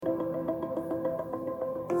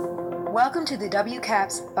Welcome to the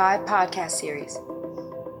WCAPS 5 podcast series.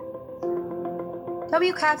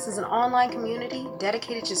 WCAPS is an online community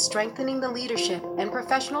dedicated to strengthening the leadership and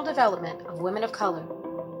professional development of women of color,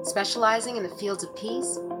 specializing in the fields of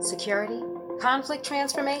peace, security, conflict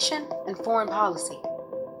transformation, and foreign policy.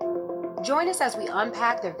 Join us as we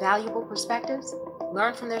unpack their valuable perspectives,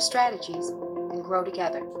 learn from their strategies, and grow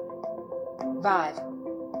together. VIVE.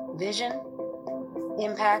 Vision,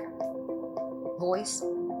 impact, voice,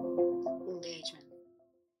 engagement.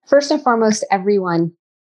 First and foremost, everyone,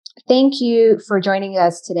 thank you for joining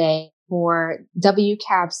us today for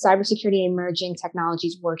WCAP's Cybersecurity and Emerging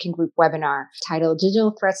Technologies Working Group webinar titled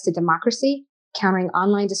Digital Threats to Democracy, Countering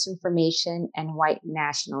Online Disinformation and White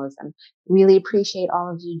Nationalism. Really appreciate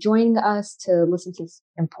all of you joining us to listen to this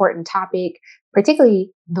important topic,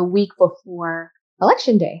 particularly the week before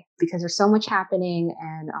Election Day, because there's so much happening,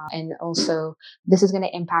 and also this is going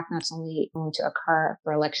to impact not only going to occur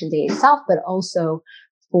for Election Day itself, but also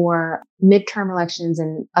for midterm elections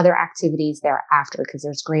and other activities thereafter, because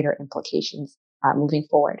there's greater implications moving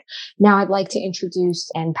forward. Now, I'd like to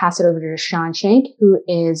introduce and pass it over to Sean Shank, who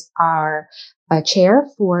is our chair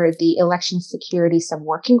for the Election Security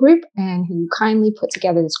Sub-Working Group, and who kindly put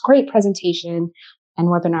together this great presentation and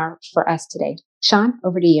webinar for us today. Sean,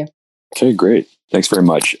 over to you. Okay, great. Thanks very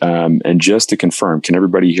much. And just to confirm, can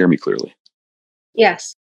everybody hear me clearly?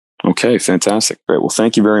 Yes. Okay, fantastic. Great. Well,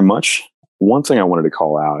 thank you very much. One thing I wanted to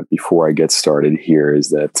call out before I get started here is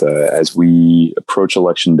that as we approach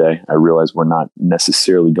Election Day, I realize we're not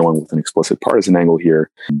necessarily going with an explicit partisan angle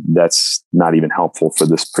here. That's not even helpful for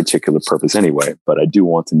this particular purpose anyway. But I do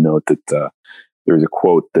want to note that there's a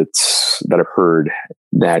quote that I've heard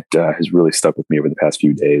that has really stuck with me over the past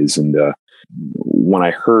few days. And when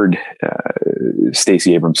I heard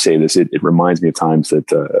Stacey Abrams say this, it reminds me of times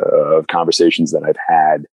of conversations that I've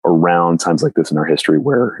had around times like this in our history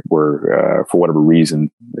where for whatever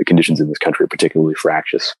reason, the conditions in this country are particularly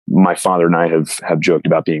fractious. My father and I have joked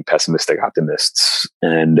about being pessimistic optimists,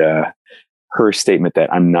 and her statement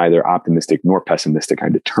that I'm neither optimistic nor pessimistic,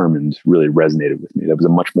 I'm determined, really resonated with me. That was a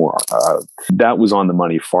much more, that was on the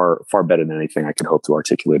money, far better than anything I could hope to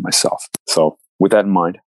articulate myself. So with that in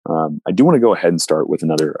mind, I do want to go ahead and start with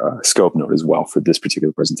another scope note as well for this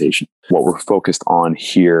particular presentation. What we're focused on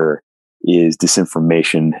here is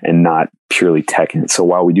disinformation and not purely tech. So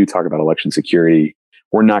while we do talk about election security,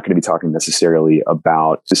 we're not going to be talking necessarily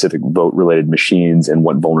about specific vote-related machines and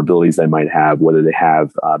what vulnerabilities they might have, whether they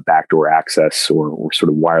have backdoor access or sort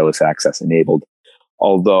of wireless access enabled.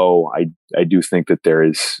 Although I do think that there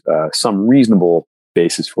is some reasonable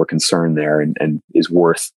basis for concern there and is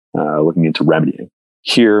worth looking into remedying.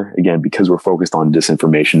 Here, again, because we're focused on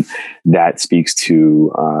disinformation, that speaks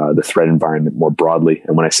to the threat environment more broadly.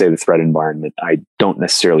 And when I say the threat environment, I don't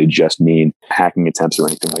necessarily just mean hacking attempts or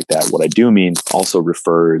anything like that. What I do mean also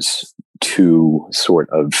refers to sort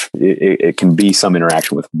of, it can be some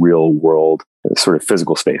interaction with real world sort of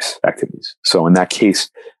physical space activities. So in that case,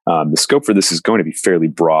 the scope for this is going to be fairly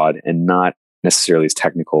broad and not necessarily as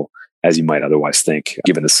technical as you might otherwise think,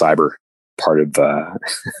 given the cyber part of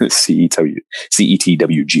CETWG.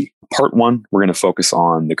 Part one, we're going to focus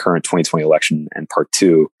on the current 2020 election, and part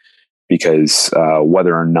two, because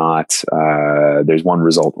whether or not there's one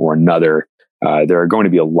result or another, there are going to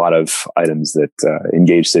be a lot of items that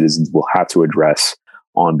engaged citizens will have to address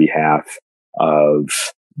on behalf of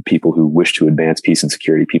people who wish to advance peace and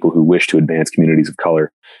security, people who wish to advance communities of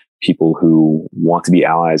color, people who want to be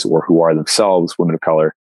allies or who are themselves women of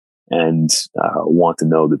color, and want to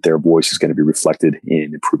know that their voice is going to be reflected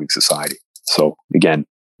in improving society. So again,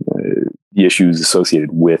 the issues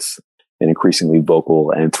associated with an increasingly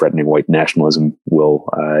vocal and threatening white nationalism will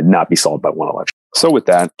not be solved by one election. So with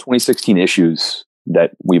that, 2016 issues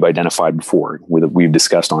that we've identified before, we've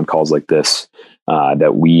discussed on calls like this,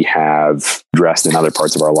 that we have addressed in other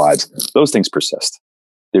parts of our lives, those things persist.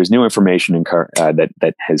 There's new information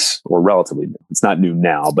that has, or relatively new, it's not new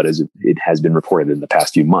now, but as it has been reported in the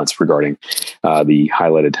past few months regarding the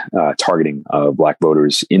highlighted targeting of Black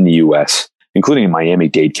voters in the U.S., including in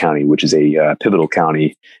Miami-Dade County, which is a pivotal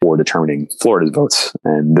county for determining Florida's votes.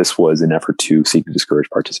 And this was an effort to seek to discourage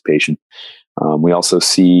participation. We also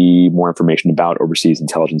see more information about overseas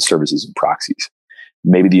intelligence services and proxies.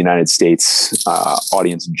 Maybe the United States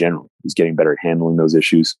audience in general is getting better at handling those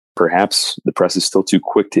issues. Perhaps the press is still too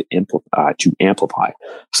quick to amplify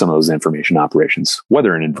some of those information operations,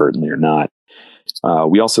 whether inadvertently or not.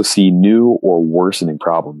 We also see new or worsening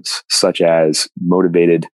problems, such as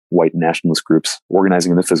motivated white nationalist groups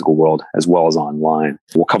organizing in the physical world as well as online.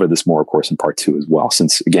 We'll cover this more, of course, in part two as well,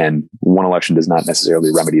 since, again, one election does not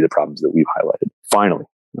necessarily remedy the problems that we've highlighted. Finally,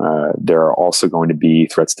 There are also going to be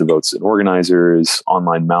threats to votes and organizers,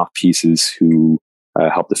 online mouthpieces who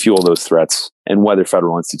help to fuel those threats, and whether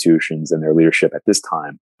federal institutions and their leadership at this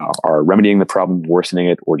time are remedying the problem, worsening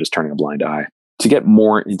it, or just turning a blind eye. To get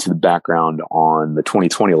more into the background on the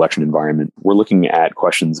 2020 election environment, we're looking at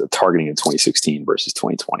questions of targeting in 2016 versus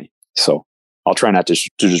 2020. So I'll try not to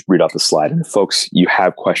just read off the slide. And if folks, you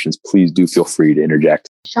have questions, please do feel free to interject.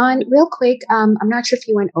 Sean, real quick, I'm not sure if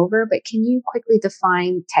you went over, but can you quickly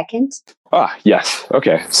define TechInt? Yes.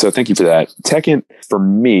 Okay. So thank you for that. TechInt, for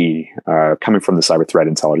me, coming from the cyber threat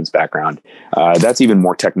intelligence background, that's even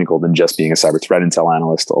more technical than just being a cyber threat intel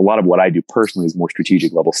analyst. A lot of what I do personally is more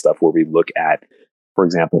strategic level stuff where we look at, for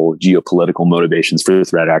example, geopolitical motivations for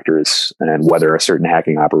threat actors and whether a certain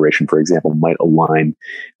hacking operation, for example, might align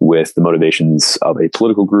with the motivations of a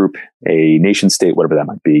political group, a nation state, whatever that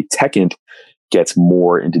might be. TechInt gets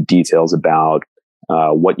more into details about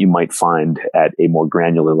what you might find at a more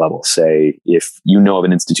granular level. Say, if you know of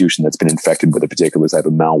an institution that's been infected with a particular type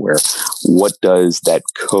of malware, what does that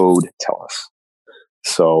code tell us?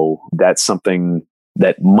 So that's something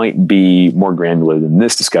that might be more granular than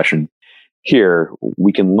this discussion. Here,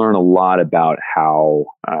 we can learn a lot about how,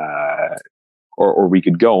 or we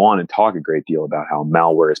could go on and talk a great deal about how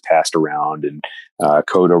malware is passed around and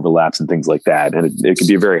code overlaps and things like that. And it could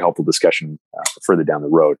be a very helpful discussion further down the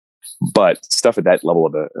road. But stuff at that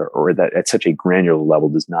level or that at such a granular level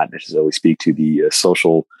does not necessarily speak to the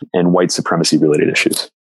social and white supremacy related issues.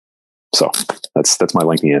 So that's my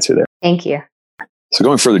lengthy answer there. Thank you. So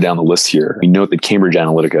going further down the list here, we note that Cambridge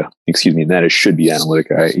Analytica, that is should be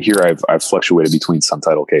Analytica. Here I've fluctuated between some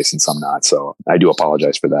title case and some not, so I do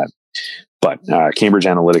apologize for that. But Cambridge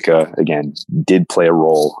Analytica, again, did play a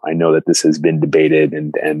role. I know that this has been debated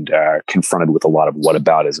and confronted with a lot of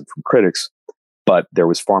whataboutism from critics, but there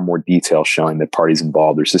was far more detail showing that parties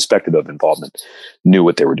involved or suspected of involvement knew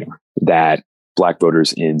what they were doing. That Black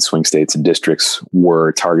voters in swing states and districts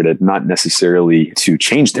were targeted not necessarily to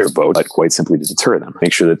change their vote, but quite simply to deter them,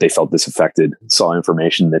 make sure that they felt disaffected, saw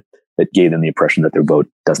information that gave them the impression that their vote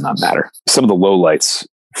does not matter. Some of the lowlights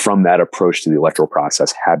from that approach to the electoral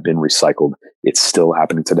process have been recycled. It's still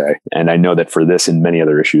happening today. And I know that for this and many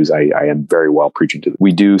other issues, I am very well preaching to them.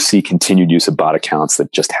 We do see continued use of bot accounts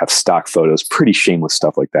that just have stock photos, pretty shameless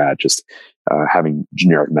stuff like that, just having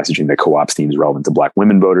generic messaging that co-ops themes relevant to Black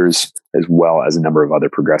women voters, as well as a number of other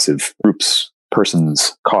progressive groups,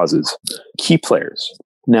 persons, causes, key players.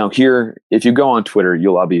 Now here, if you go on Twitter,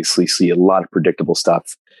 you'll obviously see a lot of predictable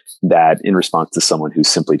stuff that in response to someone who's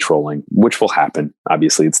simply trolling, which will happen.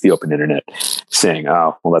 Obviously, it's the open internet, saying,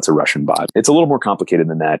 oh, well, that's a Russian bot. It's a little more complicated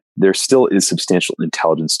than that. There still is substantial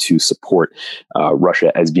intelligence to support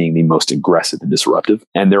Russia as being the most aggressive and disruptive.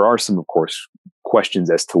 And there are some, of course,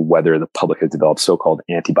 questions as to whether the public has developed so-called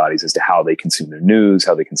antibodies as to how they consume their news,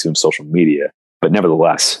 how they consume social media. But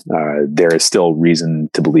nevertheless, there is still reason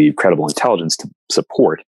to believe credible intelligence to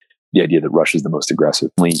support the idea that Russia is the most aggressive.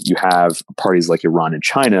 You have parties like Iran and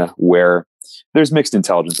China where there's mixed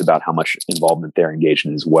intelligence about how much involvement they're engaged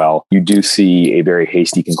in as well. You do see a very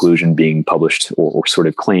hasty conclusion being published or sort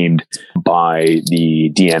of claimed by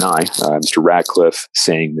the DNI, Mr. Radcliffe,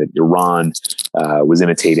 saying that Iran was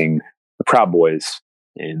imitating the Proud Boys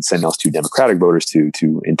and sending us to Democratic voters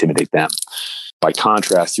to intimidate them. By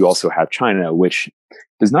contrast, you also have China, which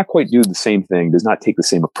does not quite do the same thing, does not take the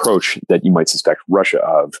same approach that you might suspect Russia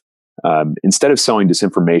of. Instead of sowing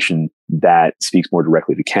disinformation that speaks more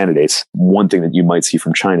directly to candidates, one thing that you might see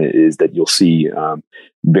from China is that you'll see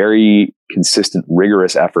very consistent,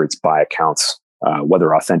 rigorous efforts by accounts,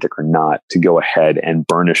 whether authentic or not, to go ahead and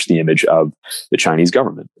burnish the image of the Chinese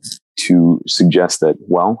government, to suggest that,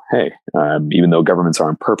 well, hey, even though governments are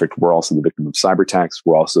imperfect, we're also the victim of cyber attacks,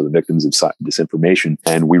 we're also the victims of disinformation,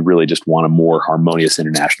 and we really just want a more harmonious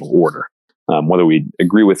international order. Whether we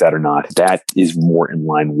agree with that or not, that is more in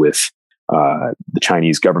line with the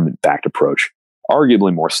Chinese government-backed approach,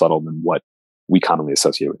 arguably more subtle than what we commonly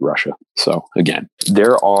associate with Russia. So again,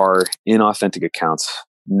 there are inauthentic accounts.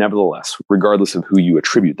 Nevertheless, regardless of who you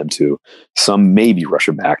attribute them to, some may be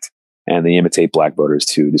Russia-backed, and they imitate Black voters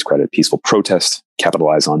to discredit peaceful protest,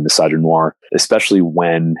 capitalize on misogynoir, especially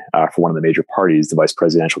when, for one of the major parties, the vice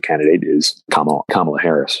presidential candidate is Kamala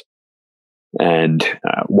Harris. And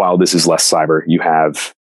while this is less cyber, you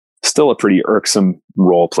have still a pretty irksome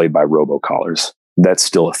role played by robocallers. That's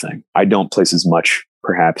still a thing. I don't place as much,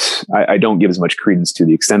 perhaps, I don't give as much credence to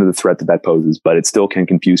the extent of the threat that poses, but it still can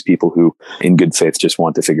confuse people who, in good faith, just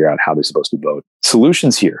want to figure out how they're supposed to vote.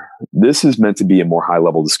 Solutions here. This is meant to be a more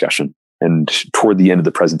high-level discussion. And toward the end of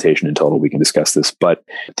the presentation in total, we can discuss this. But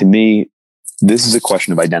to me, This is a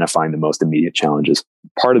question of identifying the most immediate challenges.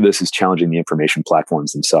 Part of this is challenging the information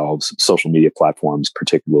platforms themselves. Social media platforms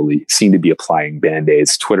particularly seem to be applying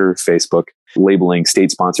band-aids. Twitter, Facebook, labeling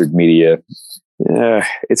state-sponsored media.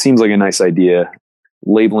 It seems like a nice idea.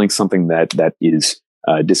 Labeling something that is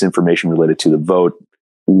disinformation related to the vote,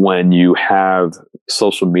 when you have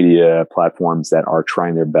social media platforms that are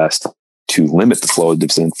trying their best to limit the flow of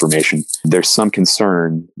disinformation, there's some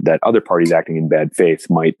concern that other parties acting in bad faith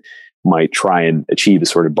might try and achieve a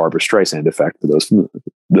sort of Barbra Streisand effect, for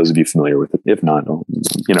those of you familiar with it. If not,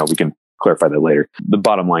 we can clarify that later. The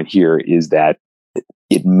bottom line here is that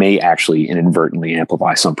it may actually inadvertently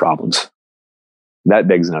amplify some problems. That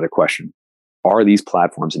begs another question. Are these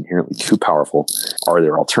platforms inherently too powerful? Are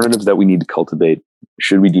there alternatives that we need to cultivate?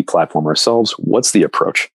 Should we deplatform ourselves? What's the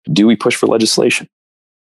approach? Do we push for legislation?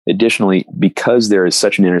 Additionally, because there is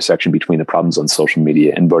such an intersection between the problems on social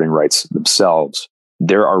media and voting rights themselves,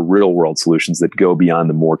 there are real-world solutions that go beyond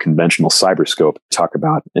the more conventional cyber scope. Talk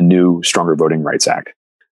about a new, stronger Voting Rights Act,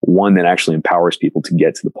 one that actually empowers people to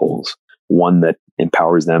get to the polls, one that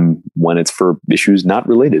empowers them when it's for issues not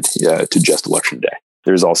related to just election day.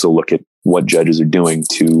 There's also a look at what judges are doing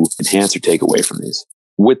to enhance or take away from these.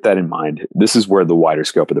 With that in mind, this is where the wider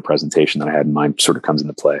scope of the presentation that I had in mind sort of comes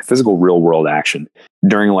into play. Physical real-world action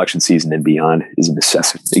during election season and beyond is a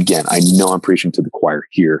necessity. Again, I know I'm preaching to the choir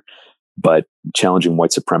here, but challenging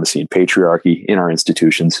white supremacy and patriarchy in our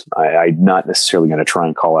institutions, I'm not necessarily going to try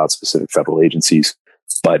and call out specific federal agencies,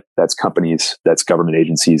 but that's companies, that's government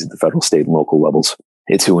agencies at the federal, state, and local levels.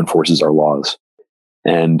 It's who enforces our laws.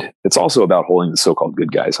 And it's also about holding the so-called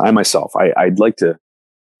good guys. I myself, I'd like to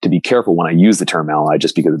be careful when I use the term ally,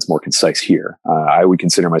 just because it's more concise here. I would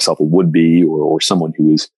consider myself a would-be or someone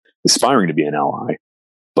who is aspiring to be an ally.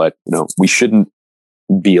 But we shouldn't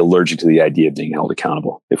be allergic to the idea of being held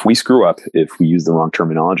accountable. If we screw up, if we use the wrong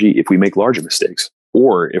terminology, if we make larger mistakes,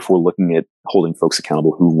 or if we're looking at holding folks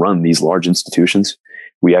accountable who run these large institutions,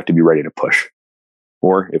 we have to be ready to push.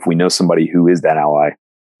 Or if we know somebody who is that ally,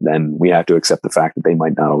 then we have to accept the fact that they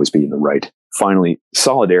might not always be in the right. Finally,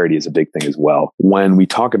 solidarity is a big thing as well. When we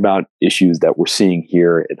talk about issues that we're seeing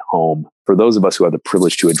here at home, for those of us who have the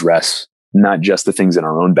privilege to address not just the things in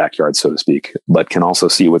our own backyard, so to speak, but can also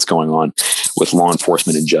see what's going on with law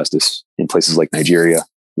enforcement and justice in places like Nigeria,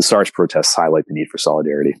 the SARS protests highlight the need for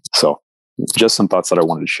solidarity. So just some thoughts that I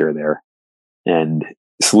wanted to share there. And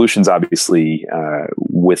solutions, obviously,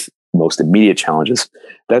 with most immediate challenges,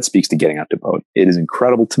 that speaks to getting out to vote. It is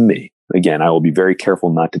incredible to me. Again, I will be very careful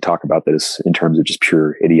not to talk about this in terms of just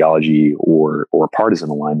pure ideology or partisan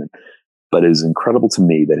alignment. But it is incredible to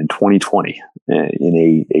me that in 2020,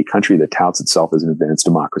 in a country that touts itself as an advanced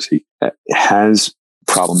democracy, has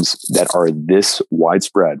problems that are this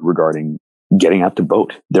widespread regarding getting out to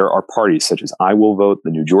vote. There are parties such as I Will Vote, the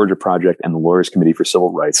New Georgia Project, and the Lawyers Committee for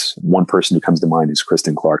Civil Rights. One person who comes to mind is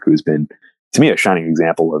Kristen Clark, who has been, to me, a shining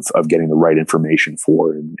example of getting the right information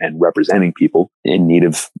for and representing people in need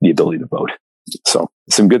of the ability to vote. So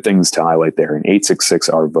some good things to highlight there. In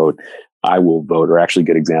 866-OUR-VOTE, I Will Vote are actually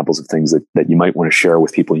good examples of things that you might want to share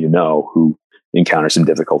with people who encounter some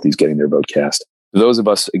difficulties getting their vote cast. Those of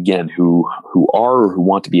us, again, who are or who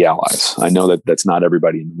want to be allies, I know that that's not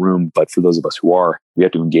everybody in the room, but for those of us who are, we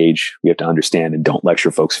have to engage, we have to understand, and don't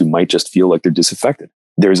lecture folks who might just feel like they're disaffected.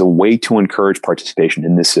 There's a way to encourage participation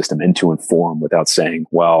in this system and to inform without saying,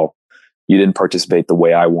 well, you didn't participate the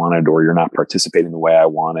way I wanted, or you're not participating the way I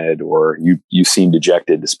wanted, or you seem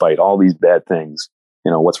dejected despite all these bad things.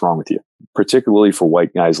 What's wrong with you? Particularly for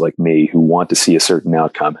white guys like me who want to see a certain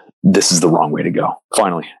outcome, this is the wrong way to go.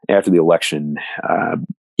 Finally, after the election,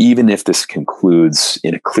 even if this concludes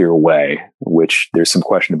in a clear way, which there's some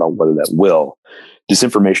question about whether that will,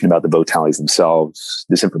 disinformation about the vote tallies themselves,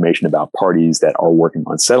 disinformation about parties that are working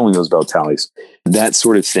on settling those vote tallies, that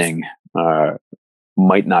sort of thing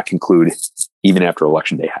might not conclude even after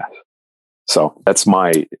Election Day has. So that's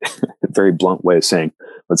my very blunt way of saying,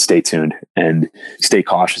 let's stay tuned and stay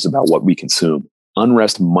cautious about what we consume.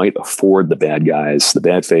 Unrest might afford the bad guys, the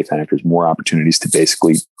bad faith actors, more opportunities to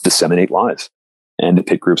basically disseminate lies and to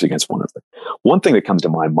pit groups against one another. One thing that comes to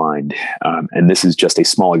my mind, and this is just a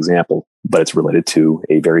small example, but it's related to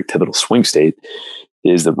a very pivotal swing state,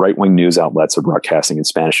 is that right-wing news outlets are broadcasting in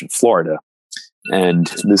Spanish in Florida. And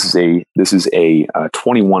this is a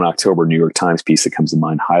 21 October New York Times piece that comes to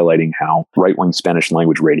mind, highlighting how right-wing Spanish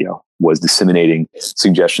language radio was disseminating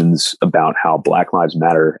suggestions about how Black Lives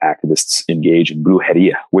Matter activists engage in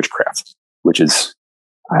brujeria, witchcraft, which is,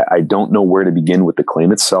 I don't know where to begin with the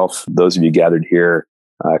claim itself. Those of you gathered here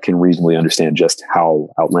can reasonably understand just how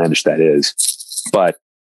outlandish that is. But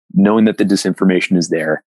knowing that the disinformation is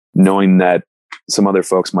there, knowing that some other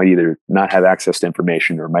folks might either not have access to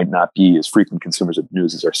information or might not be as frequent consumers of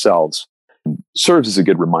news as ourselves, serves as a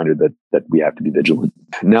good reminder that we have to be vigilant.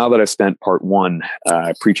 Now that I've spent part one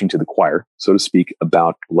preaching to the choir, so to speak,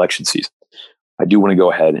 about election season, I do want to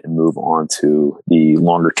go ahead and move on to the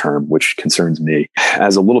longer term, which concerns me.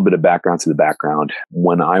 As a little bit of background to the background,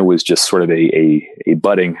 when I was just sort of a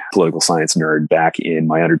budding political science nerd back in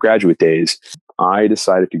my undergraduate days, I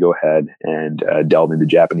decided to go ahead and delve into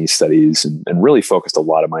Japanese studies and really focused a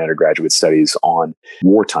lot of my undergraduate studies on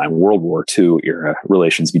wartime, World War II era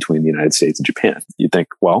relations between the United States and Japan. You'd think,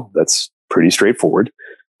 well, that's pretty straightforward.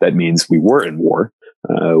 That means we were in war.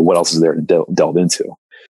 What else is there to delve into?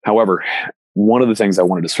 However, one of the things I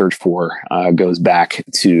wanted to search for goes back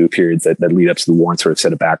to periods that lead up to the war and sort of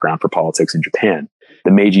set a background for politics in Japan.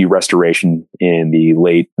 The Meiji Restoration in the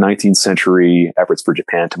late 19th century, efforts for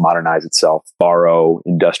Japan to modernize itself, borrow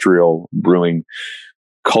industrial, brewing,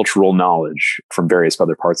 cultural knowledge from various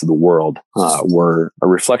other parts of the world, were a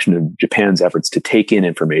reflection of Japan's efforts to take in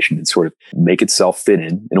information and sort of make itself fit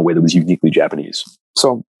in a way that was uniquely Japanese.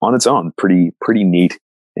 So on its own, pretty neat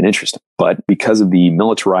and interesting. But because of the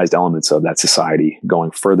militarized elements of that society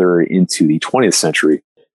going further into the 20th century,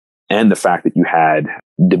 and the fact that you had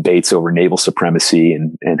debates over naval supremacy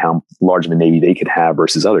and how large of a navy they could have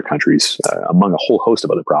versus other countries, among a whole host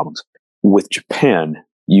of other problems, with Japan,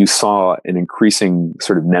 you saw an increasing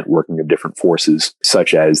sort of networking of different forces,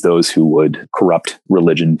 such as those who would corrupt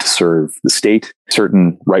religion to serve the state,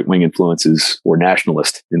 certain right-wing influences or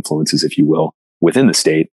nationalist influences, if you will, within the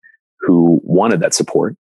state who wanted that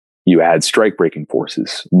support. You had strike-breaking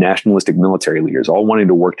forces, nationalistic military leaders, all wanting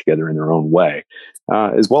to work together in their own way,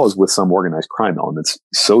 as well as with some organized crime elements,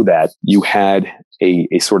 so that you had a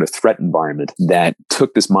sort of threat environment that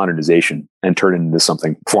took this modernization and turned it into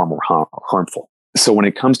something far more harmful. So when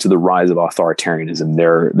it comes to the rise of authoritarianism,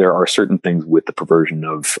 there are certain things with the perversion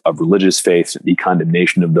of religious faith, the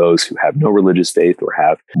condemnation of those who have no religious faith or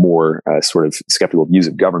have more sort of skeptical views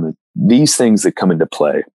of government. These things that come into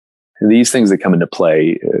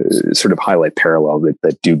play sort of highlight parallels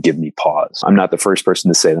that do give me pause. I'm not the first person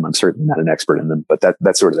to say them. I'm certainly not an expert in them, but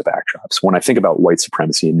that's sort of the backdrop. So when I think about white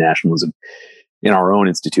supremacy and nationalism in our own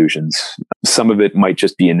institutions, some of it might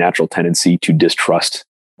just be a natural tendency to distrust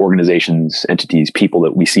organizations, entities, people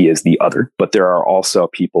that we see as the other. But there are also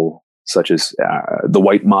people such as the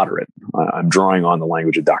white moderate. I'm drawing on the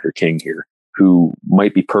language of Dr. King here, who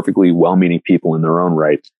might be perfectly well-meaning people in their own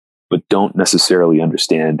right, but don't necessarily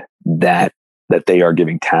understand that they are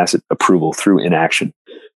giving tacit approval through inaction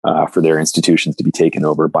for their institutions to be taken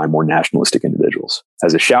over by more nationalistic individuals.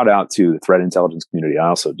 As a shout out to the threat intelligence community, I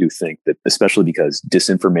also do think that, especially because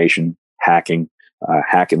disinformation, hacking,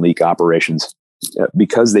 hack and leak operations,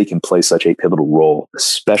 because they can play such a pivotal role,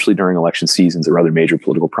 especially during election seasons or other major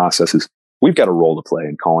political processes, we've got a role to play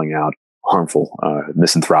in calling out harmful,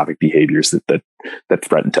 misanthropic behaviors that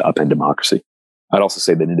threaten to upend democracy. I'd also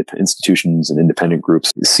say that institutions and independent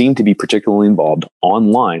groups seem to be particularly involved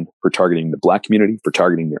online for targeting the Black community, for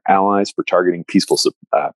targeting their allies, for targeting peaceful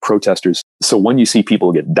protesters. So when you see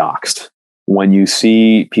people get doxxed, when you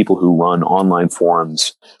see people who run online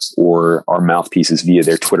forums or are mouthpieces via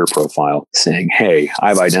their Twitter profile saying, hey,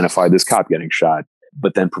 I've identified this cop getting shot,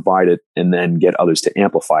 but then provide it and then get others to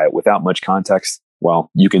amplify it without much context, well,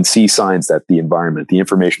 you can see signs that the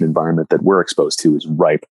information environment that we're exposed to is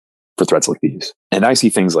ripe for threats like these. And I see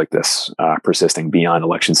things like this persisting beyond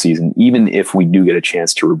election season, even if we do get a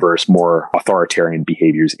chance to reverse more authoritarian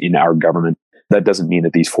behaviors in our government. That doesn't mean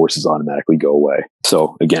that these forces automatically go away.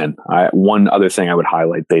 So again, one other thing I would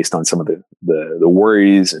highlight based on some of the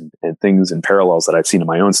worries and things and parallels that I've seen in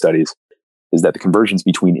my own studies is that the convergence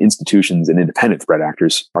between institutions and independent threat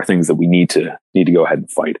actors are things that we need to go ahead and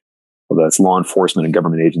fight. Whether that's law enforcement and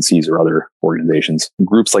government agencies or other organizations.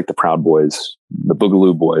 Groups like the Proud Boys, the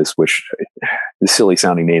Boogaloo Boys, which is a silly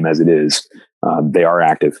sounding name as it is, they are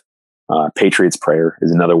active. Patriots Prayer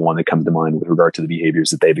is another one that comes to mind with regard to the behaviors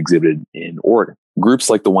that they've exhibited in Oregon. Groups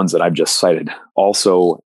like the ones that I've just cited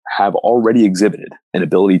also have already exhibited an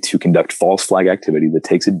ability to conduct false flag activity that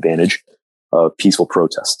takes advantage of peaceful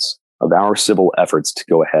protests, of our civil efforts to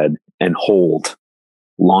go ahead and hold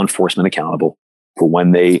law enforcement accountable for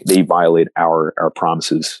when they violate our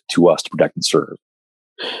promises to us to protect and serve.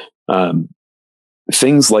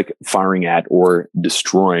 Things like firing at or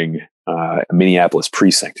destroying a Minneapolis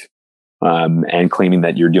precinct and claiming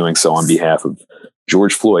that you're doing so on behalf of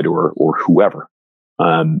George Floyd or whoever.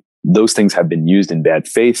 Those things have been used in bad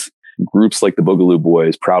faith. Groups like the Boogaloo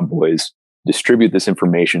Boys, Proud Boys, distribute this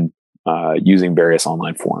information using various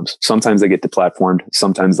online forums. Sometimes they get deplatformed.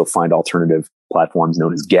 Sometimes they'll find alternative platforms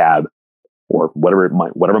known as Gab, or whatever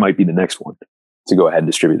might be the next one. to go ahead and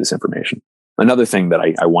distribute this information. Another thing that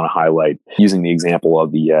I want to highlight, using the example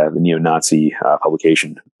of the neo-Nazi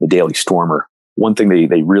publication, The Daily Stormer, one thing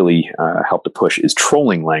they really help to push is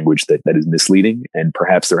trolling language that is misleading, and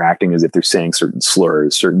perhaps they're acting as if they're saying certain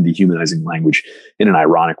slurs, certain dehumanizing language in an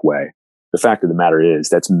ironic way. The fact of the matter is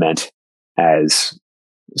that's meant as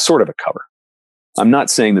sort of a cover. I'm not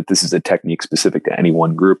saying that this is a technique specific to any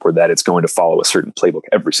one group or that it's going to follow a certain playbook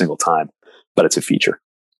every single time, but it's a feature.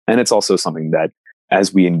 And it's also something that,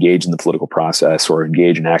 as we engage in the political process or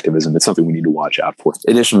engage in activism, it's something we need to watch out for.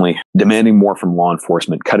 Additionally, demanding more from law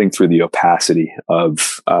enforcement, cutting through the opacity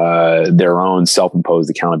of their own self-imposed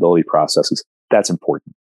accountability processes, that's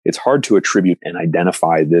important. It's hard to attribute and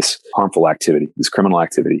identify this harmful activity, this criminal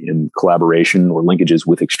activity, in collaboration or linkages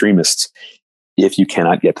with extremists if you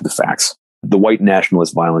cannot get to the facts. The white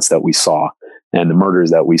nationalist violence that we saw and the murders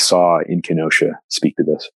that we saw in Kenosha speak to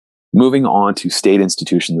this. Moving on to state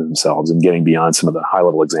institutions themselves and getting beyond some of the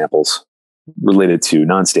high-level examples related to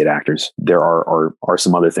non-state actors, there are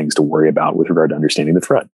some other things to worry about with regard to understanding the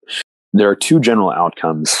threat. There are two general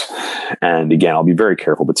outcomes, and again, I'll be very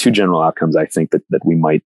careful, but two general outcomes I think that we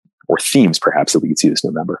might, or themes perhaps, that we could see this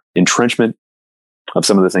November. Entrenchment of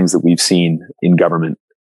some of the things that we've seen in government,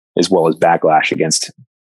 as well as backlash against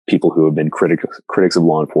people who have been critics of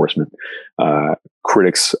law enforcement,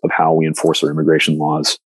 critics of how we enforce our immigration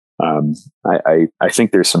laws. I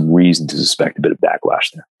think there's some reason to suspect a bit of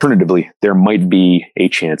backlash there. Alternatively, there might be a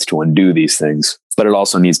chance to undo these things, but it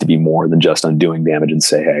also needs to be more than just undoing damage and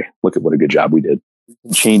say, hey, look at what a good job we did.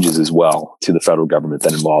 Changes as well to the federal government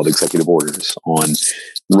that involved executive orders on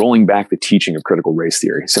rolling back the teaching of critical race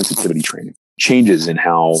theory, sensitivity training, changes in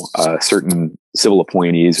how certain civil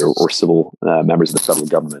appointees or civil members of the federal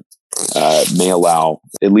government may allow,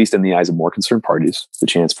 at least in the eyes of more concerned parties, the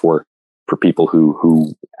chance for people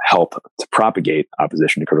who help to propagate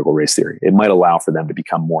opposition to critical race theory. It might allow for them to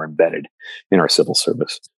become more embedded in our civil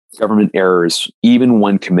service. Government errors, even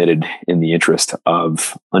when committed in the interest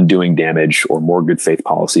of undoing damage or more good faith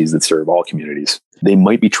policies that serve all communities, they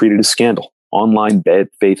might be treated as scandal. Online bad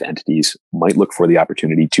faith entities might look for the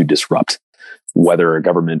opportunity to disrupt, whether a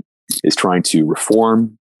government is trying to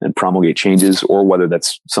reform and promulgate changes, or whether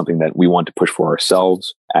that's something that we want to push for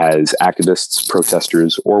ourselves as activists,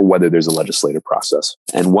 protesters, or whether there's a legislative process.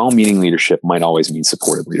 And well-meaning leadership might always mean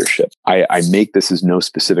supportive leadership. I make this as no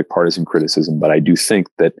specific partisan criticism, but I do think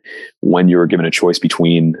that when you're given a choice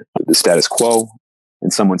between the status quo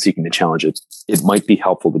and someone seeking to challenge it, it might be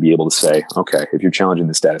helpful to be able to say, okay, if you're challenging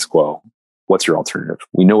the status quo, what's your alternative?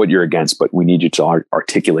 We know what you're against, but we need you to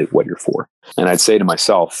articulate what you're for. And I'd say to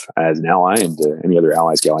myself as an ally and to any other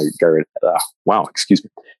allies to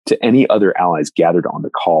any other allies gathered on the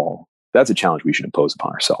call, that's a challenge we should impose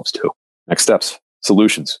upon ourselves too. Next steps,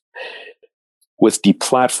 solutions. With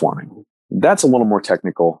deplatforming, that's a little more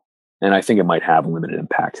technical, and I think it might have a limited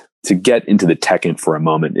impact. To get into the tech end for a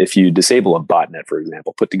moment, if you disable a botnet, for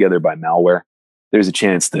example, put together by malware, there's a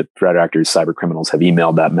chance that threat actors, cyber criminals have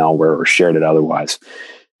emailed that malware or shared it otherwise.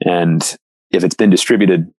 And if it's been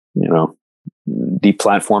distributed,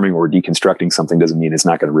 deplatforming or deconstructing something doesn't mean it's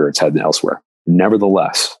not going to rear its head elsewhere.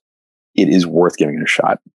 Nevertheless, it is worth giving it a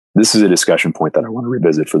shot. This is a discussion point that I want to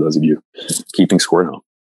revisit for those of you keeping score at home.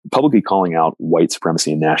 Publicly calling out white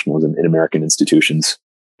supremacy and nationalism in American institutions,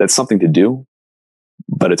 that's something to do,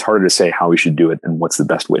 but it's harder to say how we should do it and what's the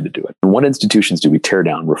best way to do it. And what institutions do we tear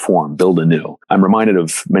down, reform, build anew? I'm reminded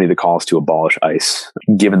of many of the calls to abolish ICE,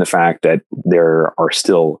 given the fact that there are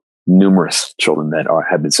still numerous children that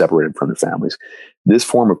have been separated from their families. This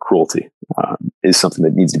form of cruelty is something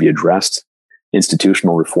that needs to be addressed.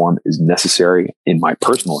 Institutional reform is necessary, in my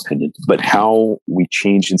personal opinion, but how we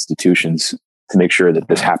change institutions to make sure that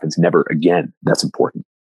this happens never again, that's important.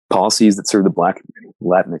 Policies that serve the Black community,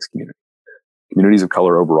 Latinx community, communities of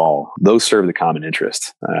color overall, those serve the common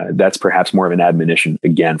interest. That's perhaps more of an admonition,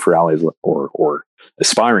 again, for allies or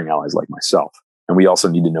aspiring allies like myself. And we also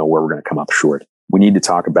need to know where we're going to come up short. We need to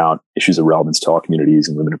talk about issues of relevance to all communities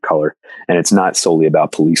and women of color. And it's not solely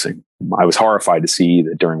about policing. I was horrified to see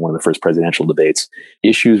that during one of the first presidential debates,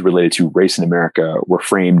 issues related to race in America were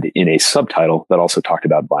framed in a subtitle that also talked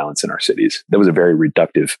about violence in our cities. That was a very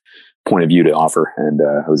reductive point of view to offer, and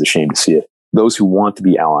I was ashamed to see it. Those who want to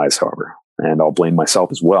be allies, however, and I'll blame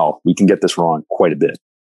myself as well, we can get this wrong quite a bit.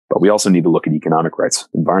 But we also need to look at economic rights,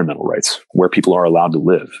 environmental rights, where people are allowed to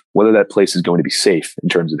live, whether that place is going to be safe in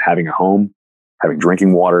terms of having a home, having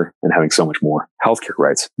drinking water, and having so much more. Healthcare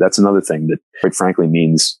rights. That's another thing that, quite frankly,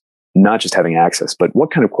 means not just having access, but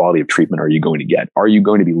what kind of quality of treatment are you going to get? Are you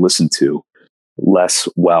going to be listened to less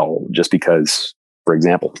well just because, for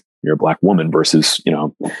example, you're a black woman versus,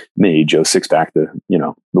 me, Joe Sixpack,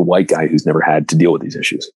 the white guy who's never had to deal with these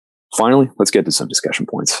issues. Finally, let's get to some discussion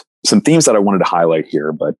points. Some themes that I wanted to highlight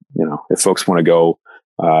here, but if folks want to go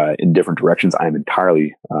in different directions, I am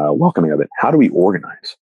entirely welcoming of it. How do we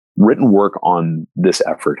organize? Written work on this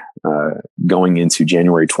effort going into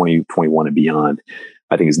January 2021 and beyond,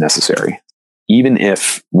 I think is necessary. Even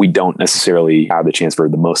if we don't necessarily have the chance for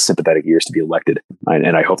the most sympathetic ears to be elected,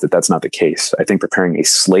 and I hope that that's not the case, I think preparing a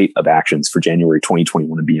slate of actions for January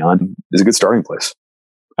 2021 and beyond is a good starting place.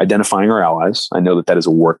 Identifying our allies. I know that is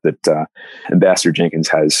a work that Ambassador Jenkins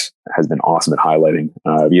has been awesome at highlighting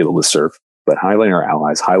via the listserv, but highlighting our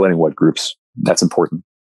allies, highlighting what groups, that's important.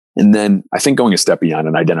 And then I think going a step beyond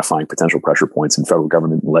and identifying potential pressure points in federal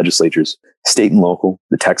government and legislatures, state and local,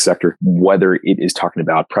 the tech sector, whether it is talking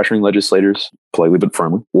about pressuring legislators politely but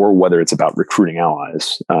firmly, or whether it's about recruiting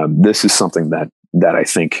allies. This is something that I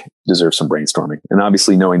think deserves some brainstorming. And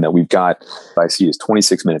obviously knowing that we've got, I see is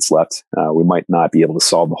 26 minutes left, we might not be able to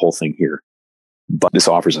solve the whole thing here. But this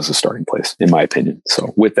offers us a starting place, in my opinion.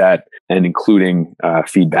 So with that, and including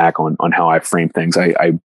feedback on how I frame things,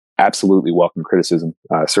 I absolutely welcome criticism,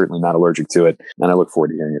 certainly not allergic to it. And I look forward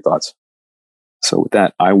to hearing your thoughts. So with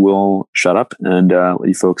that, I will shut up and let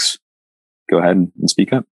you folks go ahead and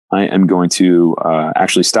speak up. I am going to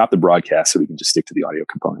actually stop the broadcast so we can just stick to the audio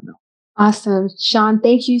component now. Awesome. Sean,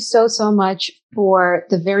 thank you so much for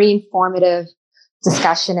the very informative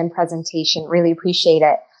discussion and presentation. Really appreciate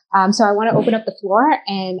it. So I want to open up the floor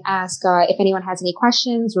and ask if anyone has any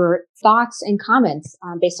questions or thoughts and comments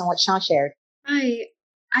based on what Sean shared. Hi.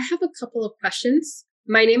 I have a couple of questions.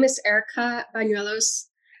 My name is Erica Banuelos.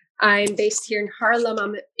 I'm based here in Harlem.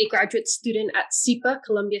 I'm a graduate student at SIPA,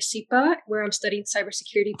 Columbia SIPA, where I'm studying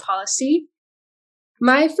cybersecurity policy.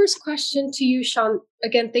 My first question to you, Sean,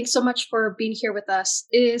 again, thanks so much for being here with us,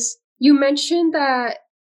 is you mentioned that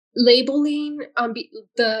labeling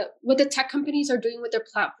what the tech companies are doing with their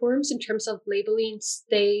platforms in terms of labeling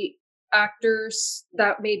state actors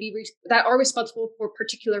that that are responsible for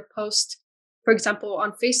particular posts, for example,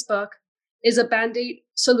 on Facebook, is a band-aid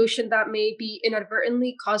solution that may be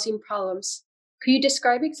inadvertently causing problems. Could you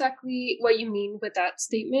describe exactly what you mean with that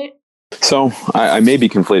statement? So I may be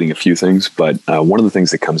conflating a few things, but one of the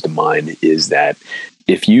things that comes to mind is that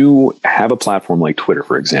if you have a platform like Twitter,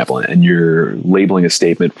 for example, and you're labeling a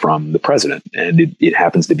statement from the president, and it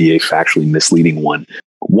happens to be a factually misleading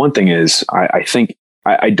one thing is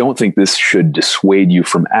I don't think this should dissuade you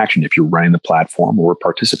from action if you're running the platform or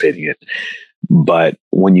participating in it. But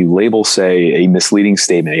when you label, say, a misleading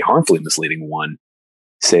statement, a harmfully misleading one,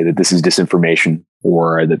 say that this is disinformation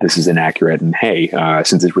or that this is inaccurate, and hey,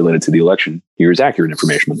 since it's related to the election, here's accurate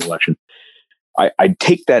information on the election. I'd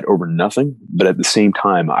take that over nothing. But at the same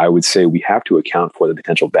time, I would say we have to account for the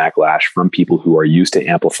potential backlash from people who are used to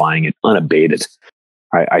amplifying it unabated.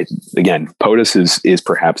 Again, POTUS is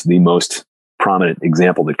perhaps the most prominent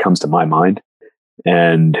example that comes to my mind.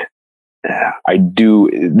 And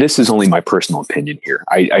this is only my personal opinion here.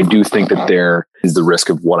 I do think that there is the risk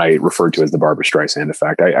of what I referred to as the Barbra Streisand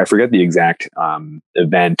effect. I forget the exact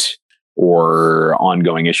event or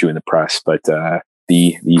ongoing issue in the press, but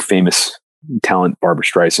the famous talent Barbra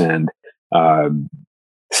Streisand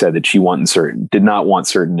said that she did not want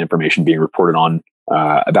certain information being reported on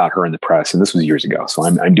about her in the press. And this was years ago. So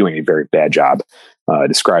I'm doing a very bad job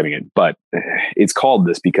describing it. But it's called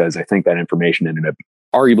this because I think that information ended up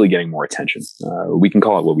arguably getting more attention. We can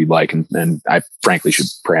call it what we like. And I frankly should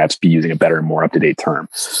perhaps be using a better and more up-to-date term.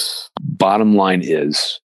 Bottom line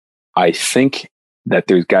is, I think that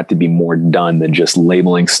there's got to be more done than just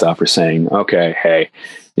labeling stuff or saying, okay, hey,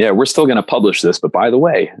 yeah, we're still going to publish this, but by the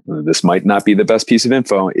way, this might not be the best piece of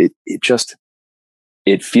info.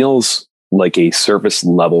 It feels like a surface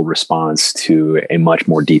level response to a much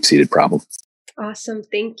more deep-seated problem. Awesome.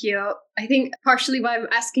 Thank you. I think partially why I'm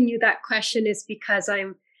asking you that question is because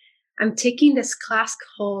I'm taking this class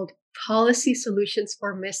called Policy Solutions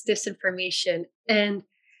for Disinformation. And,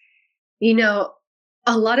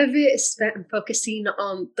 a lot of it is spent focusing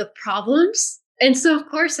on the problems. And so, of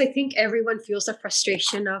course, I think everyone feels the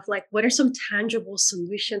frustration of like, what are some tangible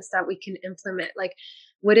solutions that we can implement? Like,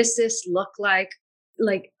 what does this look like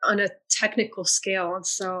on a technical scale? And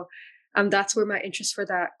so that's where my interest for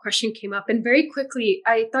that question came up. And very quickly,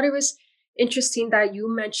 I thought it was interesting that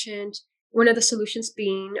you mentioned one of the solutions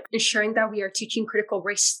being ensuring that we are teaching critical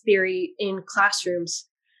race theory in classrooms.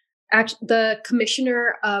 The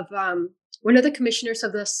commissioner of one of the commissioners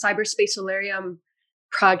of the Cyberspace Solarium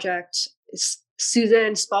project is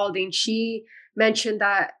Susan Spalding. She mentioned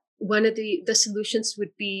that one of the solutions would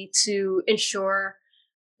be to ensure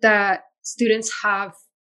that students have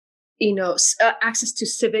access to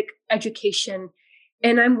civic education.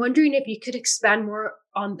 And I'm wondering if you could expand more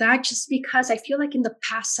on that, just because I feel like in the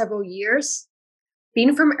past several years,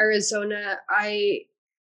 being from Arizona, I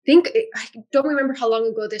don't remember how long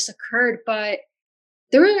ago this occurred, but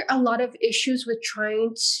there were a lot of issues with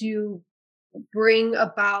trying to bring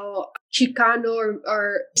about Chicano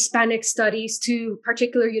or Hispanic studies to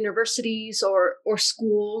particular universities or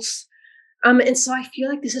schools. And so I feel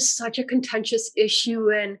like this is such a contentious issue,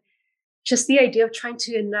 and just the idea of trying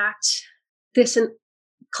to enact this in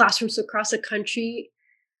classrooms across the country,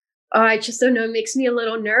 I just don't know, it makes me a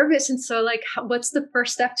little nervous. And so, like, what's the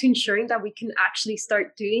first step to ensuring that we can actually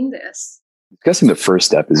start doing this? Guessing the first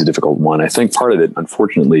step is a difficult one. I think part of it,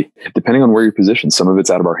 unfortunately, depending on where you're positioned, some of it's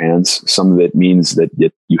out of our hands. Some of it means that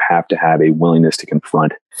you have to have a willingness to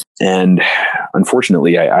confront. And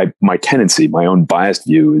unfortunately, my tendency, my own biased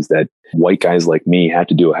view is that white guys like me have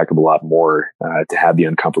to do a heck of a lot more to have the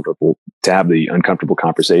uncomfortable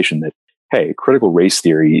conversation that, hey, critical race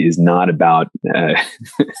theory is not about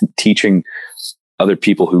teaching other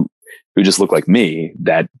people who just look like me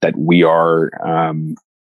that we are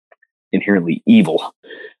inherently evil.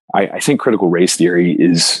 I think critical race theory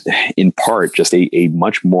is in part just a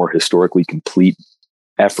much more historically complete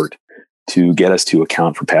effort to get us to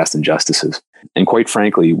account for past injustices. And quite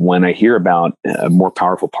frankly, when I hear about more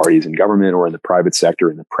powerful parties in government or in the private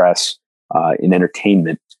sector, in the press, in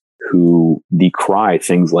entertainment, who decry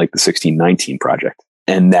things like the 1619 Project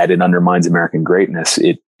and that it undermines American greatness,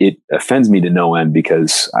 it offends me to no end,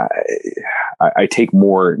 because I take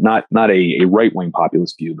more, not a right-wing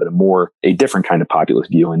populist view, but a different kind of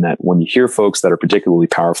populist view, in that when you hear folks that are particularly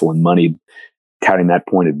powerful and moneyed touting that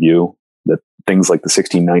point of view, that things like the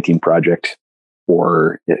 1619 Project,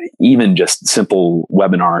 or even just simple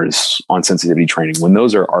webinars on sensitivity training, when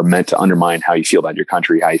those are meant to undermine how you feel about your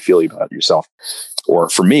country, how you feel about yourself, or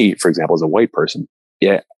for me, for example, as a white person,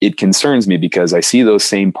 it concerns me, because I see those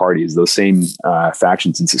same parties, those same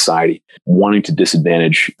factions in society wanting to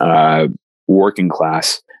disadvantage working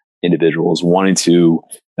class individuals, wanting to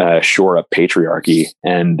shore up patriarchy,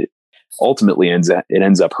 and ultimately it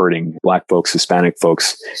ends up hurting Black folks, Hispanic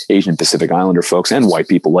folks, Asian Pacific Islander folks, and white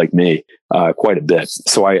people like me quite a bit.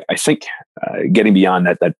 So I think getting beyond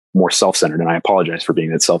that more self-centered, and I apologize for being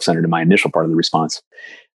that self-centered in my initial part of the response,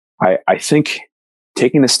 I think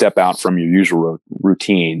taking a step out from your usual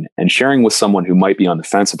routine and sharing with someone who might be on the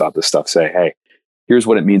fence about this stuff, say, hey, here's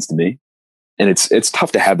what it means to me. And it's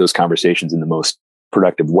tough to have those conversations in the most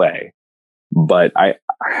productive way. But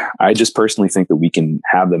I just personally think that we can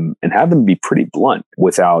have them be pretty blunt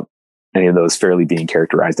without any of those fairly being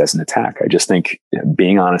characterized as an attack. I just think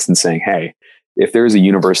being honest and saying, hey, if there's a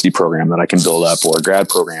university program that I can build up, or a grad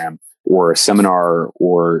program, or a seminar,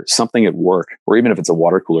 or something at work, or even if it's a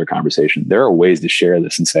water cooler conversation, there are ways to share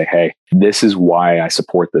this and say, hey, this is why I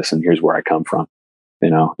support this, and here's where I come from.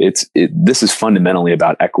 This is fundamentally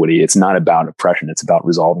about equity. It's not about oppression. It's about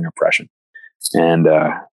resolving oppression. And,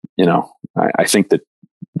 I think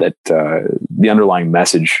that the underlying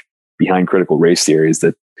message behind critical race theory is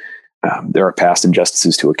that there are past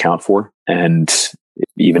injustices to account for. And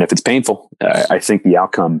even if it's painful, I think the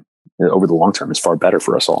outcome over the long term is far better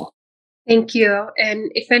for us all. Thank you.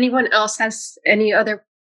 And if anyone else has any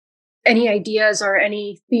ideas or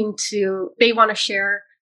anything they want to share,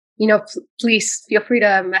 please feel free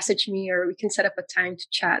to message me, or we can set up a time to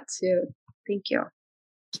chat too. Thank you.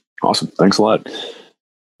 Awesome. Thanks a lot.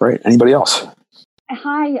 Right. Anybody else?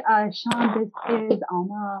 Hi, Sean. This is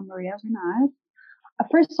Alma Maria Renaz.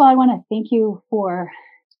 First of all, I want to thank you for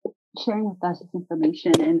sharing with us this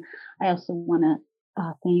information. And I also want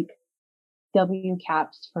to thank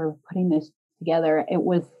WCAPS for putting this together.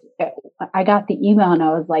 I got the email and I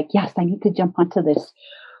was like, yes, I need to jump onto this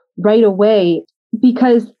right away,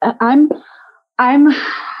 because I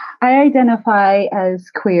identify as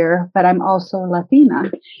queer, but I'm also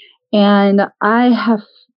Latina. And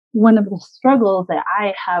one of the struggles that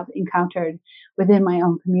I have encountered within my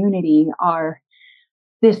own community are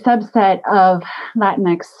this subset of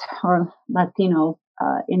Latinx or Latino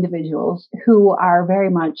individuals who are very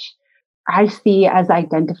much, I see as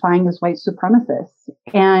identifying as white supremacists.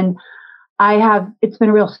 And it's been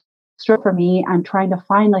a real struggle for me. I'm trying to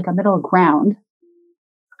find like a middle ground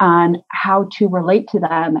on how to relate to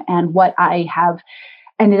them. And what I have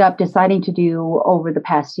ended up deciding to do over the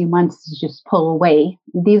past few months is just pull away.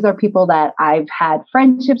 These are people that I've had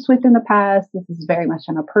friendships with in the past. This is very much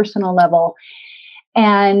on a personal level.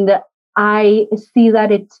 And I see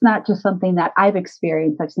that it's not just something that I've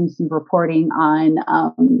experienced. I've seen some reporting on,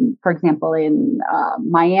 for example, in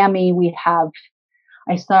Miami,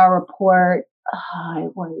 I saw a report, I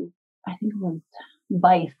think it was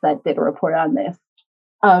Vice that did a report on this,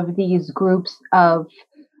 of these groups of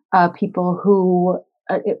people who,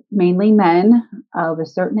 mainly men of a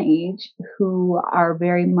certain age, who are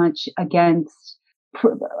very much against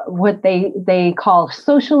what they call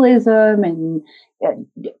socialism and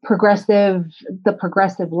the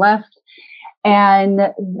progressive left. And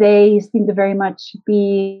they seem to very much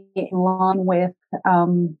be in line with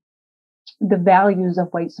the values of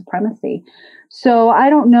white supremacy. So I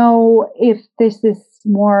don't know if this is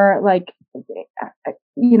more like,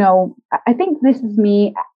 I think this is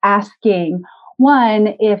me asking,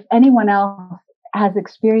 one, if anyone else has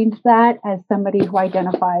experienced that as somebody who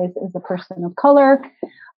identifies as a person of color.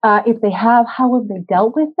 If they have, how have they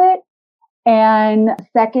dealt with it? And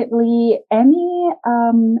secondly, any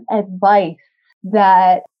advice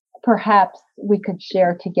that perhaps we could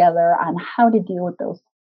share together on how to deal with those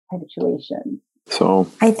situations. So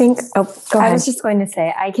I think, go ahead. I was just going to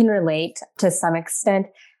say, I can relate to some extent.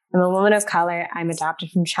 I'm a woman of color. I'm adopted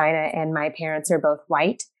from China, and my parents are both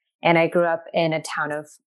white. And I grew up in a town of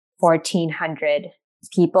 1,400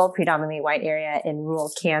 people, predominantly white area in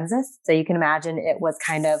rural Kansas. So you can imagine it was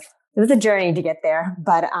a journey to get there.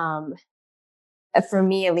 But for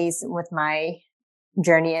me, at least with my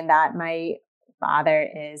journey in that, my father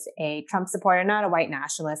is a Trump supporter, not a white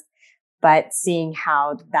nationalist, but seeing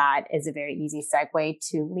how that is a very easy segue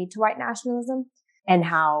to lead to white nationalism, and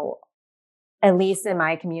how, at least in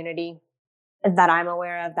my community that I'm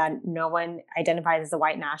aware of, that no one identifies as a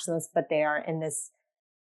white nationalist, but they are in this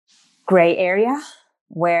gray area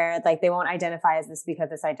where like they won't identify as this because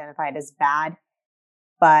it's identified as bad,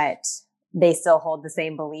 but they still hold the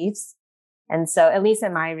same beliefs. And so at least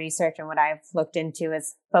in my research and what I've looked into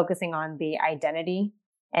is focusing on the identity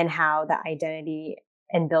and how the identity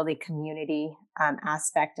and building community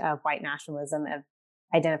aspect of white nationalism, of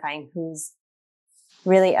identifying who's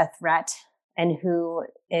really a threat and who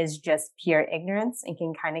is just pure ignorance and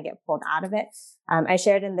can kind of get pulled out of it. I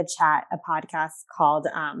shared in the chat a podcast called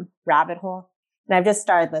Rabbit Hole, and I've just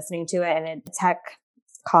started listening to it, and it's a tech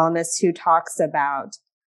columnist who talks about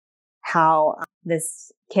how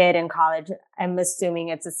this kid in college, I'm assuming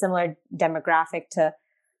it's a similar demographic to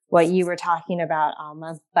what you were talking about,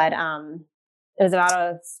 Alma, but it was about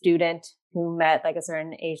a student who met like a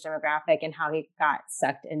certain age demographic and how he got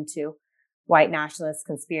sucked into white nationalist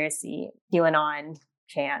conspiracy, QAnon,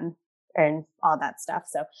 Chan, and all that stuff.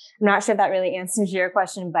 So I'm not sure if that really answers your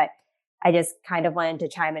question, but I just kind of wanted to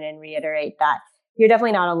chime in and reiterate that you're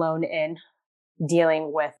definitely not alone in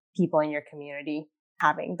dealing with people in your community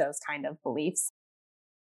having those kind of beliefs.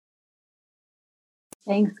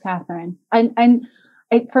 Thanks, Catherine. And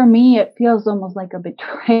for me, it feels almost like a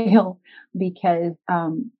betrayal because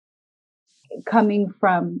coming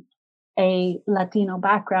from a Latino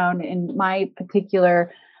background, in my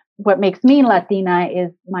particular, what makes me Latina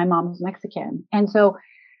is my mom's Mexican. And so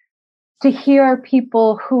to hear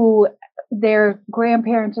people who their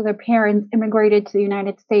grandparents or their parents immigrated to the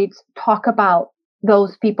United States talk about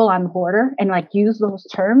those people on the border and like use those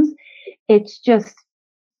terms, it's just,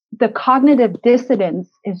 the cognitive dissonance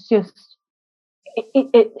is just,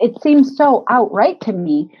 it seems so outright to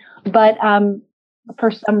me, but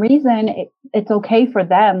for some reason it's okay for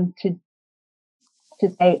them to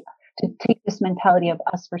say, to take this mentality of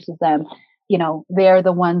us versus them. You know, they're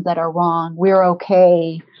the ones that are wrong. We're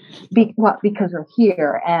okay because we're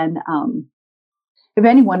here. And if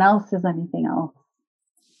anyone else has anything else,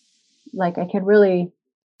 like I could really.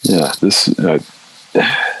 Yeah, this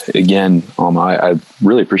again, I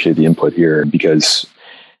really appreciate the input here because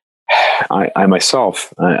I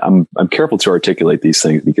myself, I'm careful to articulate these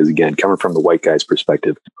things because, again, coming from the white guy's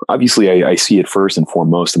perspective, obviously I see it first and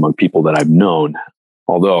foremost among people that I've known.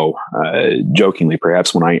 Although, jokingly,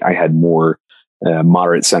 perhaps when I had more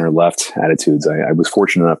moderate center-left attitudes, I was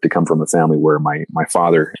fortunate enough to come from a family where my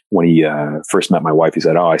father, when he first met my wife, he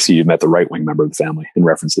said, "Oh, I see you met the right-wing member of the family," in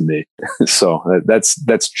reference to me. So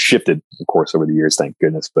that's shifted, of course, over the years, thank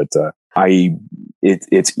goodness. But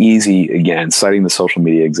it's easy, again, citing the social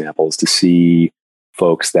media examples, to see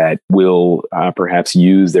folks that will perhaps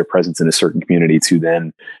use their presence in a certain community to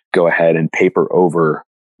then go ahead and paper over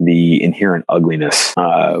the inherent ugliness,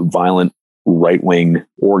 violent right-wing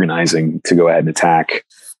organizing to go ahead and attack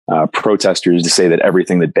protesters, to say that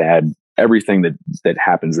everything that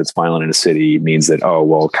happens that's violent in a city means that, oh,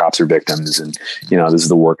 well, cops are victims, and this is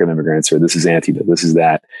the work of immigrants, or this is Antifa, this is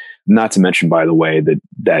that. Not to mention, by the way,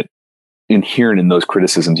 that inherent in those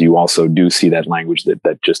criticisms, you also do see that language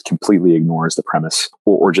that just completely ignores the premise,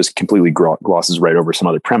 or just completely glosses right over some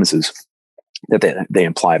other premises that they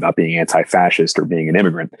imply about being anti-fascist or being an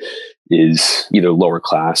immigrant is either lower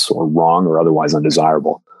class or wrong or otherwise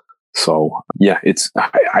undesirable. So yeah,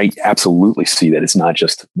 I absolutely see that it's not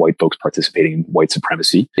just white folks participating in white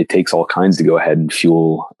supremacy. It takes all kinds to go ahead and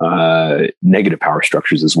fuel negative power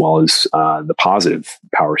structures as well as the positive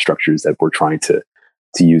power structures that we're trying to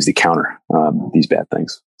use to counter these bad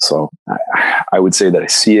things. So I would say that I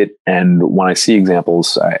see it, and when I see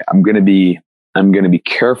examples, I'm going to be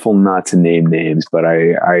careful not to name names, but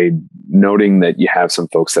I noting that you have some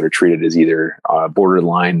folks that are treated as either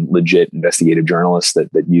borderline legit investigative journalists that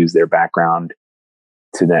use their background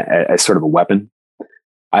to that as sort of a weapon.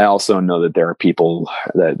 I also know that there are people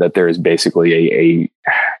that there is basically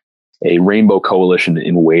a rainbow coalition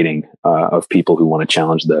in waiting of people who want to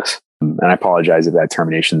challenge this. And I apologize if that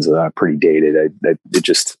termination's pretty dated.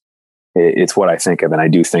 It's what I think of, and I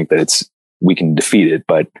do think that we can defeat it,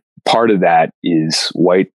 but part of that is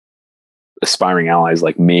white aspiring allies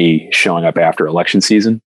like me showing up after election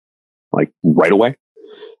season, like right away,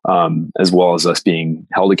 as well as us being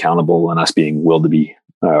held accountable and us being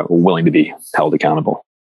willing to be held accountable.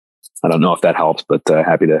 I don't know if that helps, but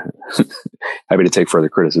happy to take further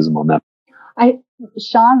criticism on that.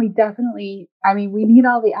 Sean, we definitely, we need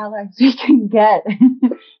all the allies we can get.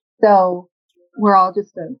 So we're all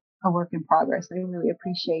just a work in progress. I really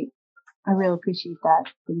appreciate that.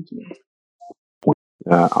 Thank you.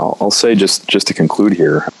 I'll say just to conclude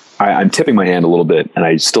here, I'm tipping my hand a little bit, and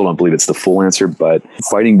I still don't believe it's the full answer, but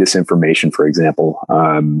fighting disinformation, for example,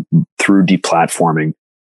 through deplatforming,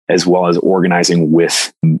 as well as organizing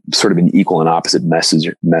with sort of an equal and opposite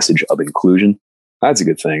message of inclusion, that's a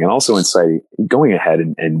good thing. And also going ahead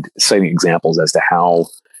and citing examples as to how,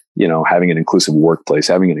 having an inclusive workplace,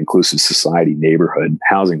 having an inclusive society, neighborhood,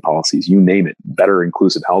 housing policies, you name it, better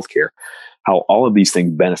inclusive healthcare, how all of these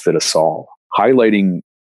things benefit us all. Highlighting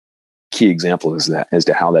key examples as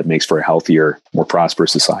to how that makes for a healthier, more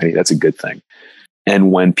prosperous society, that's a good thing.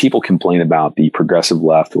 And when people complain about the progressive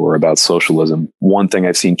left or about socialism, one thing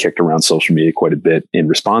I've seen kicked around social media quite a bit in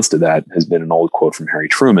response to that has been an old quote from Harry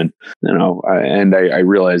Truman. And I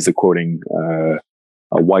realize that quoting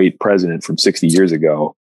a white president from 60 years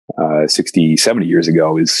ago, 60, 70 years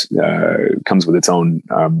ago comes with its own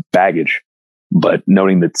baggage. But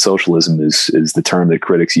noting that socialism is the term that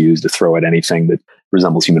critics use to throw at anything that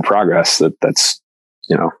resembles human progress, that's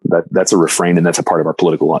a refrain, and that's a part of our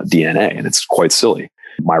political DNA, and it's quite silly.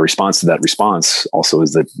 My response to that response also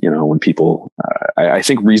is that, when people, I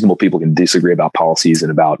think reasonable people can disagree about policies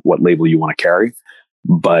and about what label you want to carry,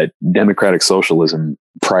 but democratic socialism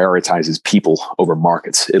prioritizes people over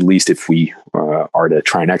markets, at least if we are to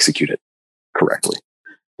try and execute it correctly.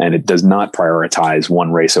 And it does not prioritize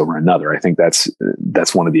one race over another. I think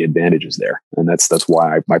that's one of the advantages there, and that's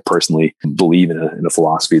why I personally believe in a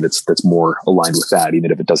philosophy that's more aligned with that, even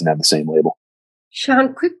if it doesn't have the same label.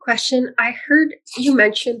 Sean, quick question. I heard you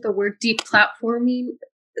mention the word deplatforming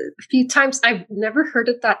a few times. I've never heard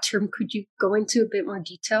of that term. Could you go into a bit more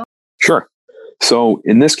detail? Sure. So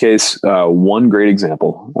in this case, one great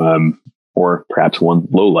example, or perhaps one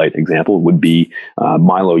low light example, would be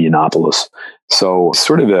Milo Yiannopoulos. So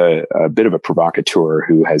sort of a bit of a provocateur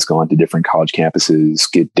who has gone to different college campuses,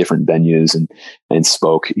 get different venues and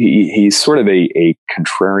spoke. He's sort of a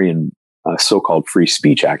contrarian, so-called free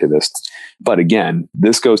speech activist. But again,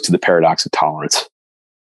 this goes to the paradox of tolerance.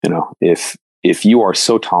 If you are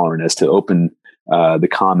so tolerant as to open the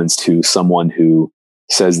comments to someone who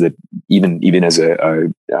says that even as a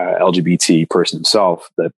LGBT person himself,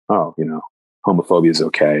 that, homophobia is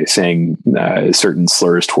okay, saying certain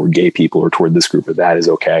slurs toward gay people or toward this group or that is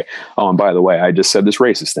okay. Oh, and by the way, I just said this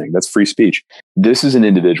racist thing. That's free speech. This is an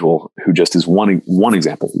individual who just is one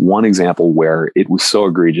example where it was so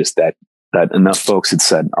egregious that enough folks had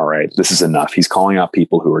said, all right, this is enough. He's calling out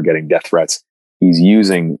people who are getting death threats. He's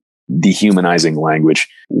using dehumanizing language.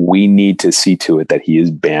 We need to see to it that he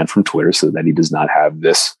is banned from Twitter so that he does not have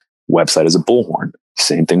this website as a bullhorn.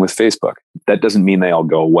 Same thing with Facebook. That doesn't mean they all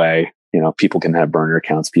go away. People can have burner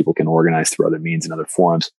accounts. People can organize through other means and other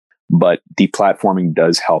forums. But deplatforming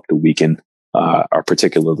does help to weaken a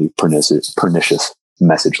particularly pernicious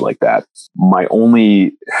message like that. My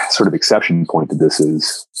only sort of exception point to this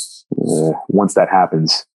is once that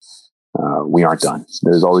happens, we aren't done.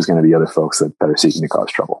 There's always going to be other folks that are seeking to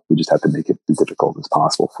cause trouble. We just have to make it as difficult as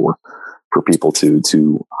possible for people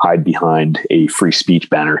to hide behind a free speech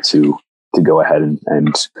banner to go ahead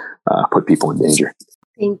and put people in danger.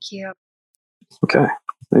 Thank you. Okay.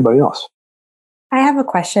 Anybody else? I have a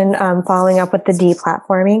question following up with the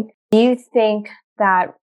deplatforming. Do you think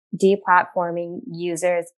that deplatforming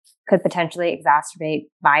users could potentially exacerbate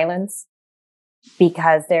violence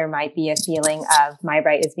because there might be a feeling of my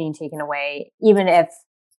right is being taken away, even if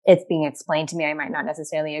it's being explained to me, I might not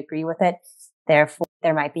necessarily agree with it. Therefore,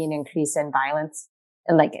 there might be an increase in violence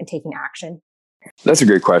and taking action. That's a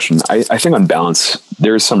great question. I think on balance,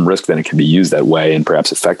 there's some risk that it can be used that way and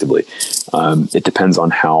perhaps effectively. It depends on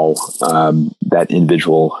how that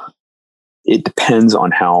individual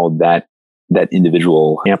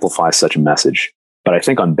amplifies such a message. But I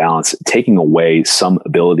think on balance, taking away some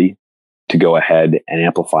ability to go ahead and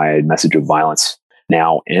amplify a message of violence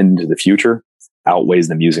now and into the future outweighs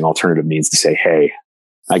them using alternative means to say, hey,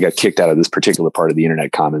 I got kicked out of this particular part of the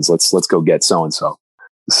internet commons. Let's go get so-and-so.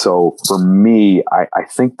 So for me, I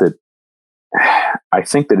think that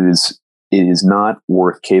it is not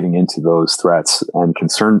worth caving into those threats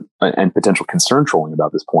and potential concern trolling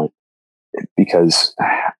about this point, because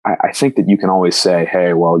I think that you can always say,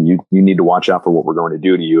 hey, well, you need to watch out for what we're going to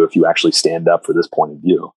do to you if you actually stand up for this point of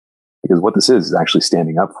view. Because what this is actually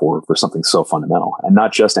standing up for something so fundamental, and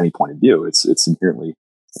not just any point of view. It's inherently,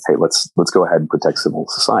 hey, let's go ahead and protect civil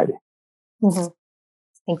society. Mm-hmm.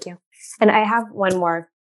 Thank you. And I have one more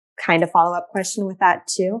kind of follow-up question with that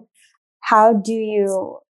too.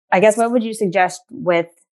 What would you suggest with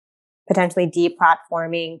potentially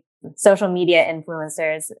deplatforming social media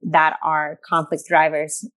influencers that are conflict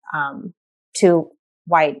drivers to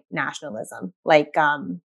white nationalism, like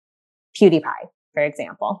PewDiePie, for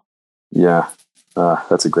example? Yeah,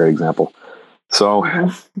 that's a great example. So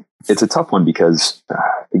it's a tough one because,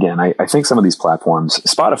 again, I think some of these platforms,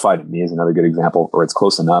 Spotify to me is another good example, or it's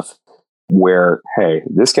close enough, where, hey,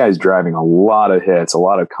 this guy's driving a lot of hits, a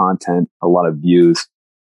lot of content, a lot of views.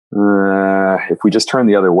 If we just turn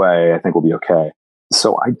the other way, I think we'll be okay.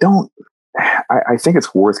 So I think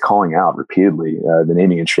it's worth calling out repeatedly, the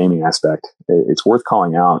naming and shaming aspect. It's worth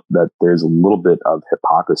calling out that there's a little bit of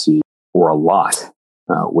hypocrisy, or a lot,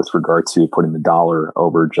 with regard to putting the dollar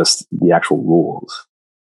over just the actual rules.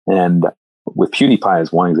 And with PewDiePie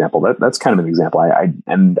as one example, that's kind of an example. I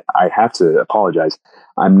have to apologize.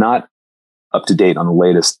 I'm not up to date on the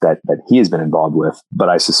latest that he has been involved with, but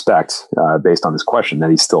I suspect, based on this question, that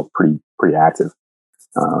he's still pretty active,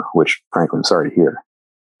 which frankly I'm sorry to hear.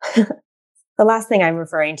 The last thing I'm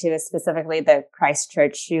referring to is specifically the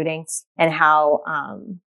Christchurch shooting, and how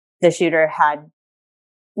the shooter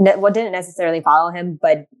didn't necessarily follow him,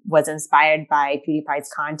 but was inspired by PewDiePie's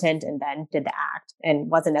content and then did the act and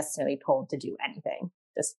wasn't necessarily told to do anything,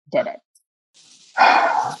 just did it.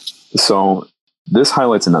 So this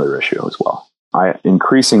highlights another issue as well. I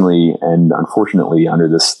increasingly, and unfortunately under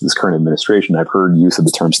this current administration, I've heard use of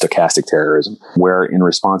the term stochastic terrorism, where in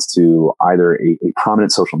response to either a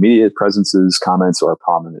prominent social media presence's comments or a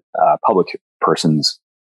prominent public person's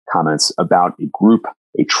comments about a group,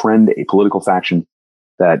 a trend, a political faction,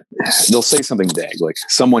 that they'll say something vague, like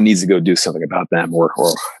someone needs to go do something about them, or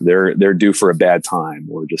they're due for a bad time,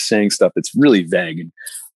 or just saying stuff that's really vague and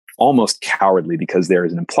almost cowardly because there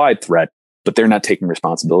is an implied threat, but they're not taking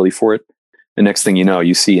responsibility for it. The next thing you know,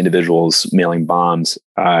 you see individuals mailing bombs,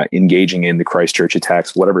 engaging in the Christchurch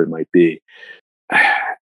attacks, whatever it might be.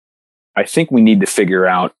 I think we need to figure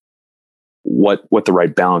out what the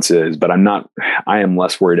right balance is, but I am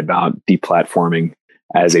less worried about deplatforming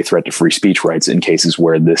as a threat to free speech rights in cases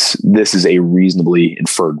where this is a reasonably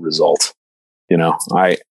inferred result.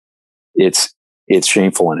 It's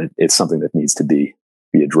shameful, and it's something that needs to be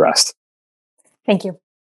addressed. Thank you.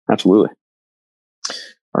 Absolutely.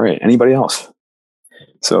 All right. Anybody else?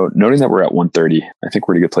 So noting that we're at 1:30, I think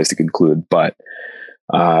we're in a good place to conclude. But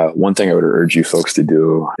one thing I would urge you folks to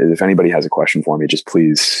do is, if anybody has a question for me, just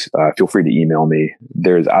please feel free to email me.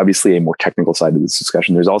 There's obviously a more technical side to this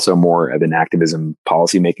discussion. There's also more of an activism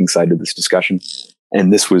policymaking side to this discussion.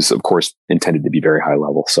 And this was, of course, intended to be very high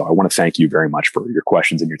level. So I want to thank you very much for your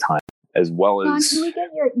questions and your time, as well as... John, can we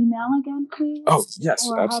get your email again, please? Oh, yes,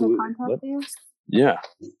 or absolutely. How to contact you? Yeah.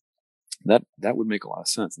 That would make a lot of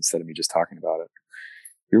sense instead of me just talking about it.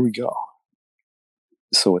 Here we go.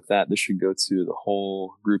 So with that, this should go to the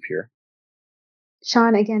whole group here.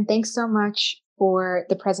 Sean, again, thanks so much for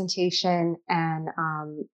the presentation and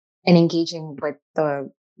engaging with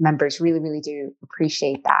the members. Really, really do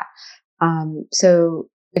appreciate that. So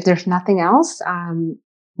if there's nothing else,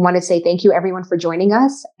 want to say thank you everyone for joining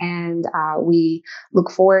us, and we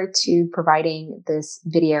look forward to providing this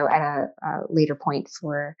video at a later point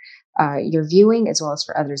for your viewing as well as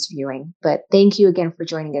for others viewing. But thank you again for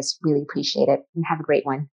joining us. Really appreciate it, and have a great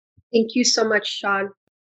one. Thank you so much, Sean.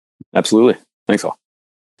 Absolutely. Thanks all.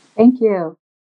 Thank you.